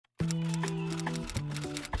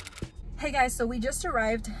Hey guys, so we just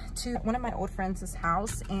arrived to one of my old friends'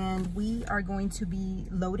 house and we are going to be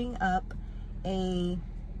loading up a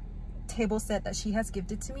table set that she has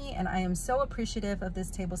gifted to me, and I am so appreciative of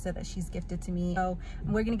this table set that she's gifted to me. So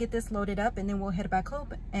we're gonna get this loaded up and then we'll head back home,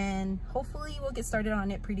 and hopefully we'll get started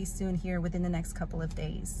on it pretty soon here within the next couple of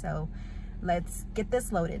days. So let's get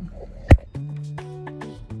this loaded.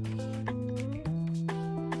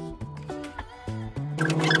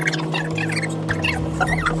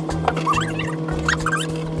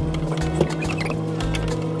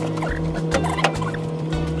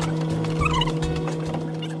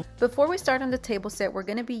 Before we start on the table set we're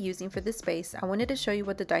going to be using for this space, I wanted to show you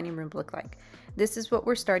what the dining room looked like. This is what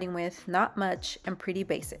we're starting with, not much and pretty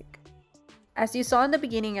basic. As you saw in the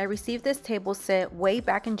beginning, I received this table set way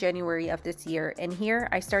back in January of this year, and here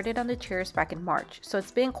I started on the chairs back in March, so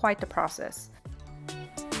it's been quite the process.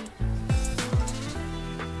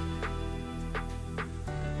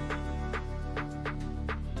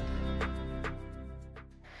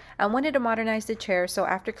 I wanted to modernize the chairs, so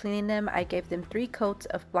after cleaning them, I gave them 3 coats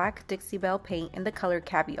of black Dixie Belle paint in the color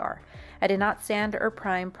Caviar. I did not sand or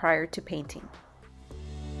prime prior to painting.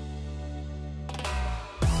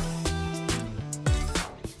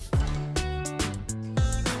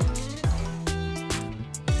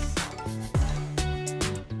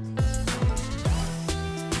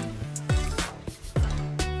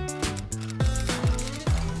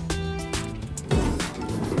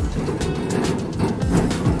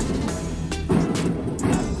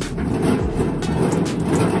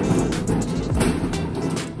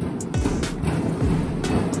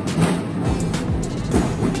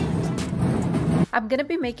 I'm going to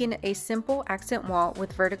be making a simple accent wall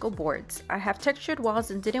with vertical boards. I have textured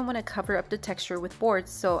walls and didn't want to cover up the texture with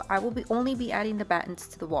boards, so I will only be adding the battens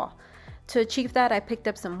to the wall. To achieve that, I picked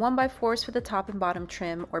up some 1x4s for the top and bottom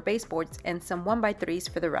trim or baseboards and some 1x3s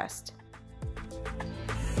for the rest.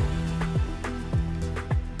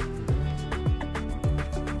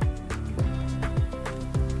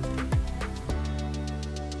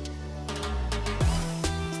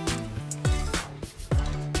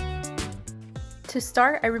 To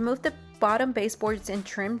start, I removed the bottom baseboards and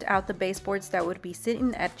trimmed out the baseboards that would be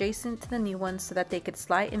sitting adjacent to the new ones so that they could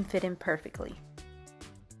slide and fit in perfectly.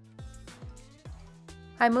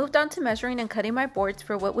 I moved on to measuring and cutting my boards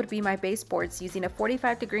for what would be my baseboards using a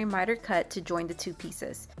 45-degree miter cut to join the 2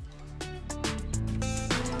 pieces.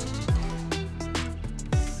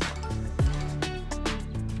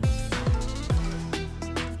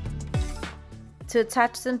 To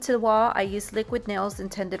attach them to the wall, I used liquid nails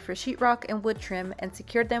intended for sheetrock and wood trim and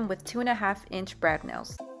secured them with 2.5-inch brad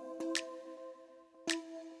nails.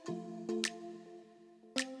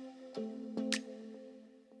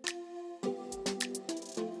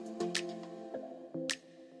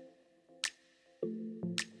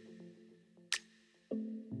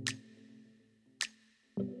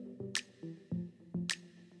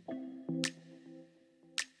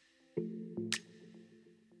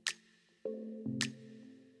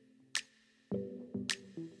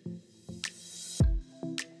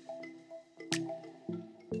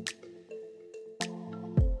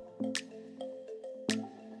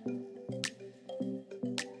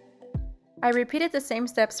 I repeated the same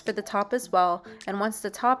steps for the top as well, and once the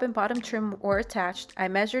top and bottom trim were attached, I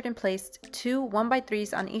measured and placed 2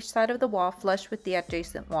 1x3s on each side of the wall flush with the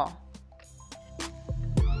adjacent wall.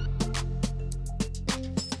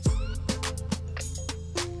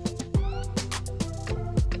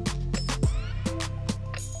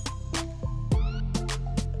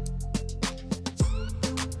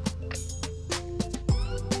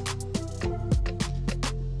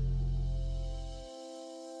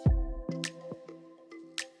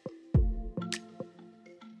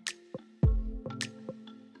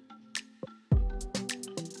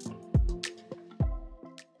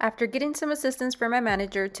 After getting some assistance from my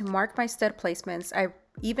manager to mark my stud placements, I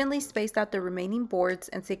evenly spaced out the remaining boards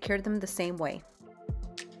and secured them the same way.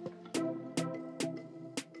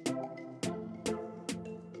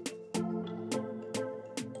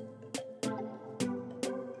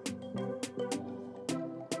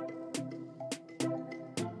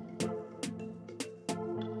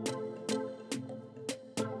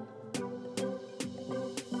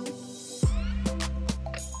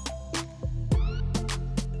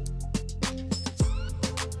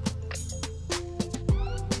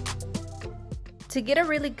 To get a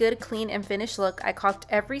really good, clean, and finished look, I caulked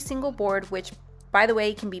every single board, which, by the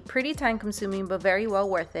way, can be pretty time consuming but very well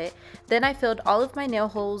worth it. Then I filled all of my nail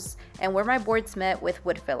holes and where my boards met with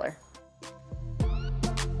wood filler.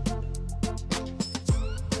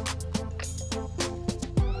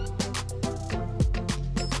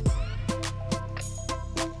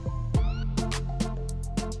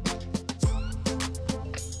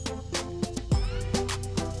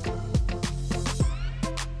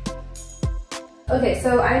 Okay,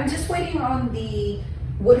 so I'm just waiting on the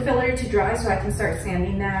wood filler to dry so I can start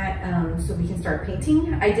sanding that so we can start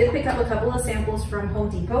painting. I did pick up a couple of samples from Home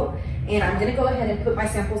Depot, and I'm gonna go ahead and put my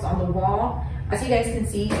samples on the wall. As you guys can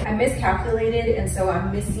see, I miscalculated, and so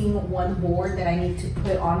I'm missing one board that I need to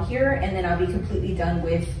put on here, and then I'll be completely done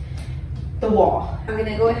with the wall. I'm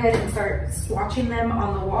gonna go ahead and start swatching them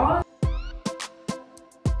on the wall.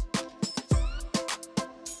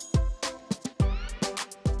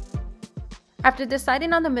 After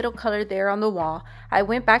deciding on the middle color there on the wall, I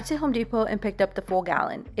went back to Home Depot and picked up the full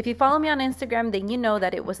gallon. If you follow me on Instagram, then you know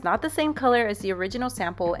that it was not the same color as the original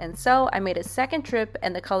sample, and so I made a second trip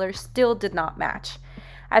and the color still did not match.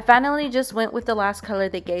 I finally just went with the last color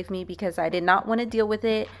they gave me because I did not want to deal with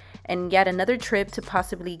it and yet another trip to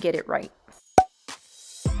possibly get it right.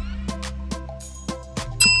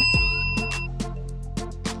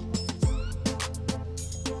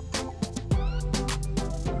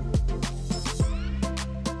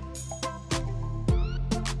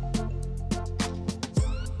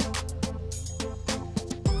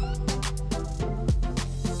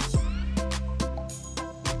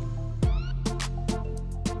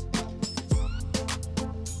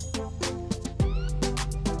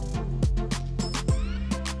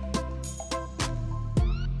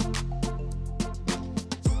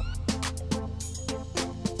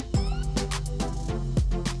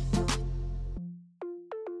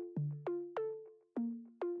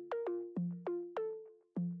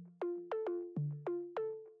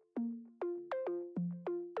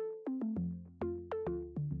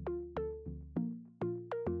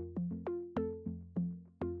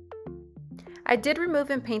 I did remove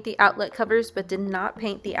and paint the outlet covers, but did not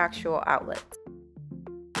paint the actual outlets.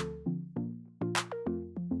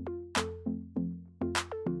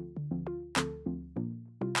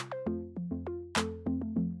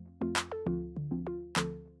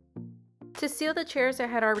 To seal the chairs I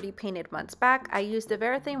had already painted months back, I used the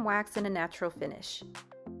Varathane wax in a natural finish.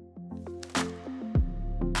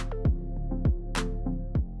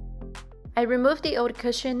 I removed the old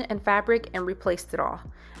cushion and fabric and replaced it all.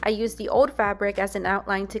 I used the old fabric as an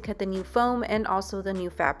outline to cut the new foam and also the new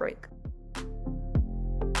fabric.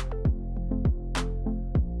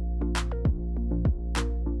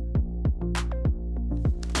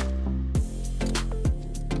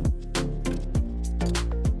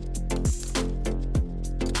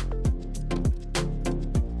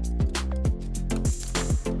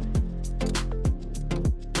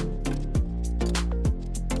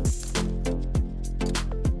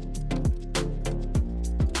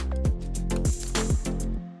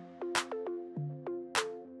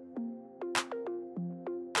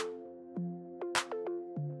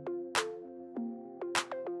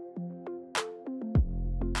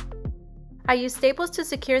 I used staples to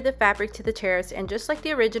secure the fabric to the chairs, and just like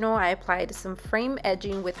the original, I applied some frame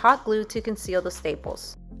edging with hot glue to conceal the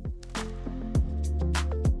staples.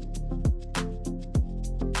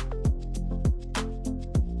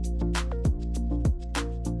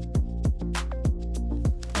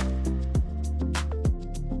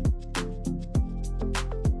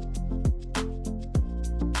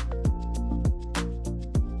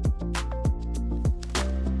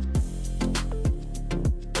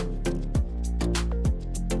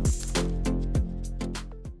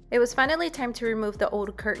 It was finally time to remove the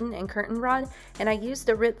old curtain and curtain rod, and I used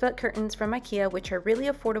the witht curtains from IKEA, which are really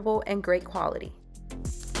affordable and great quality.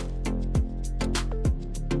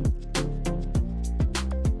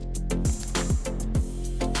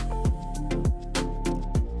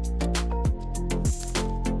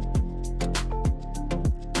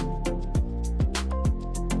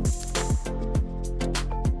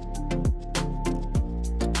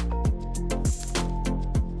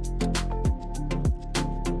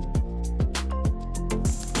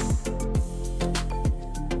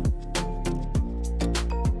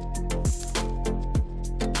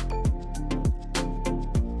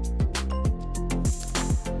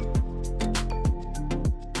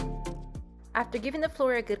 After giving the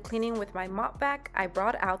floor a good cleaning with my mop vac, I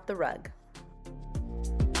brought out the rug.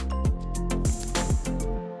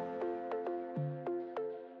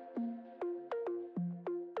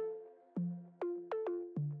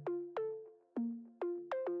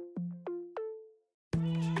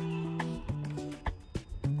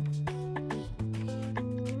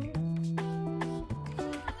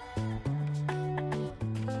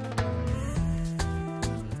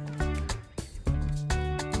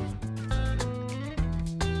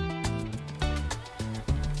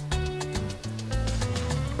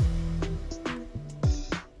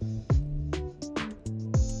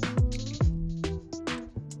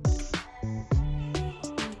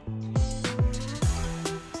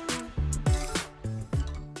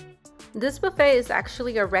 This buffet is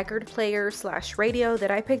actually a record player / radio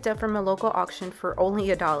that I picked up from a local auction for only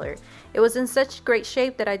 $1. It was in such great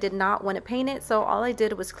shape that I did not want to paint it, so all I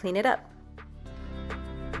did was clean it up.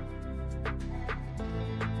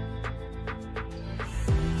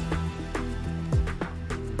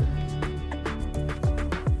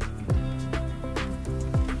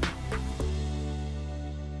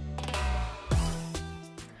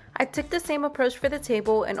 I took the same approach for the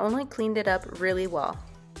table and only cleaned it up really well.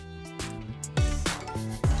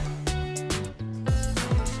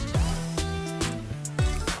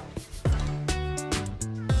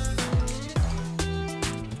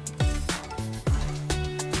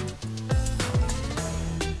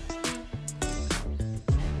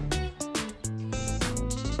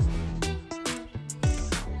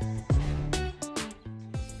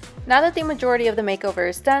 Now that the majority of the makeover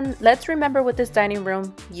is done, let's remember what this dining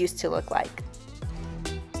room used to look like.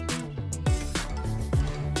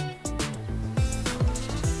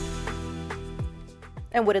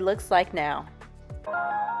 And what it looks like now.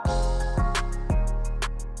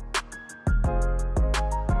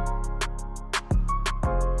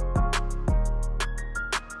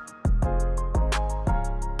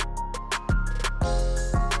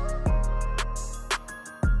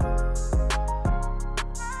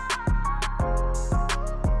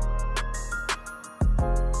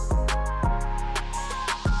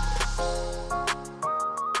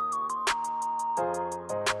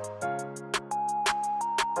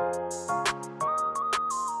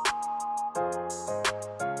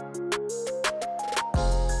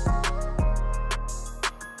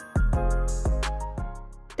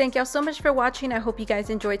 Thank y'all so much for watching. I hope you guys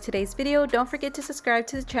enjoyed today's video. Don't forget to subscribe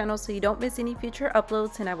to the channel so you don't miss any future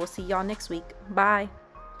uploads, and I will see y'all next week. Bye.